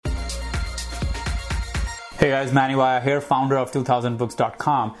Hey guys, Manny Vaya here, founder of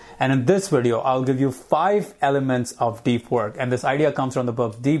 2000books.com, and in this video I'll give you 5 elements of deep work. And this idea comes from the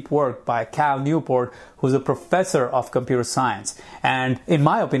book Deep Work by Cal Newport, who's a professor of computer science. And in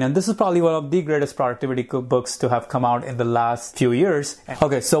my opinion, this is probably one of the greatest productivity books to have come out in the last few years.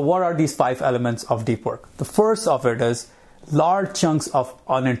 Okay, so what are these 5 elements of deep work? The first of it is large chunks of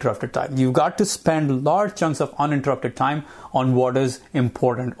uninterrupted time. You've got to spend large chunks of uninterrupted time on what is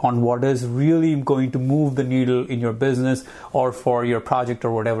important, on what is really going to move the needle in your business or for your project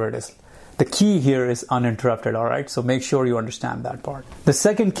or whatever it is. The key here is uninterrupted, all right? So make sure you understand that part. The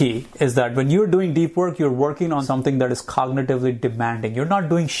second key is that when you're doing deep work, you're working on something that is cognitively demanding. You're not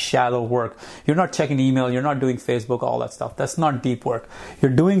doing shallow work. You're not checking email. You're not doing Facebook, all that stuff. That's not deep work.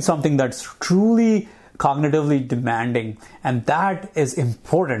 You're doing something that's truly cognitively demanding, and that is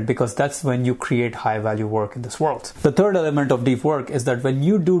important because that's when you create high value work in this world. The third element of deep work is that when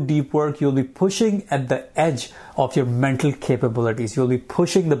you do deep work, you'll be pushing at the edge of your mental capabilities. You'll be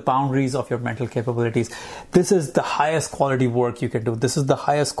pushing the boundaries of your mental capabilities. This is the highest quality work you can do. This is the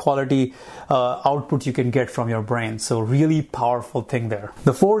highest quality output you can get from your brain. So really powerful thing there.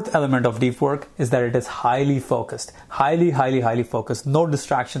 The fourth element of deep work is that it is highly focused. Highly focused. No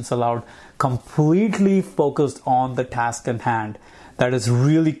distractions allowed. Completely focused on the task in hand. That is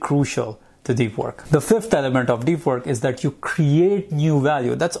really crucial to deep work. The fifth element of deep work is that you create new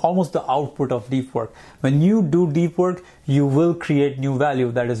value. That's almost the output of deep work. When you do deep work, you will create new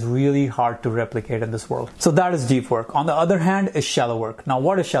value that is really hard to replicate in this world. So that is deep work. On the other hand is shallow work. Now,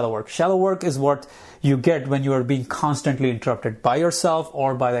 what is shallow work? Shallow work is what you get when you are being constantly interrupted by yourself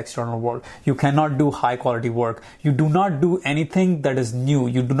or by the external world. You cannot do high quality work. You do not do anything that is new.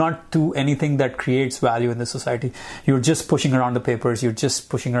 You do not do anything that creates value in the society. You're just pushing around the papers. You're just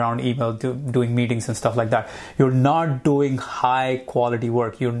pushing around email, doing meetings and stuff like that. You're not doing high quality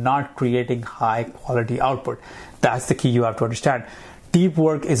work. You're not creating high quality output. That's the key you have to understand. Deep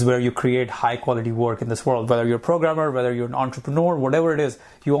work is where you create high quality work in this world. Whether you're a programmer, whether you're an entrepreneur, whatever it is,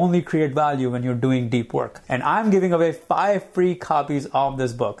 you only create value when you're doing deep work. And I'm giving away 5 free copies of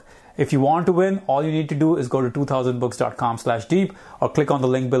this book. If you want to win, all you need to do is go to 2000books.com/deep or click on the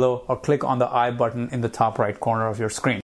link below or click on the I button in the top right corner of your screen.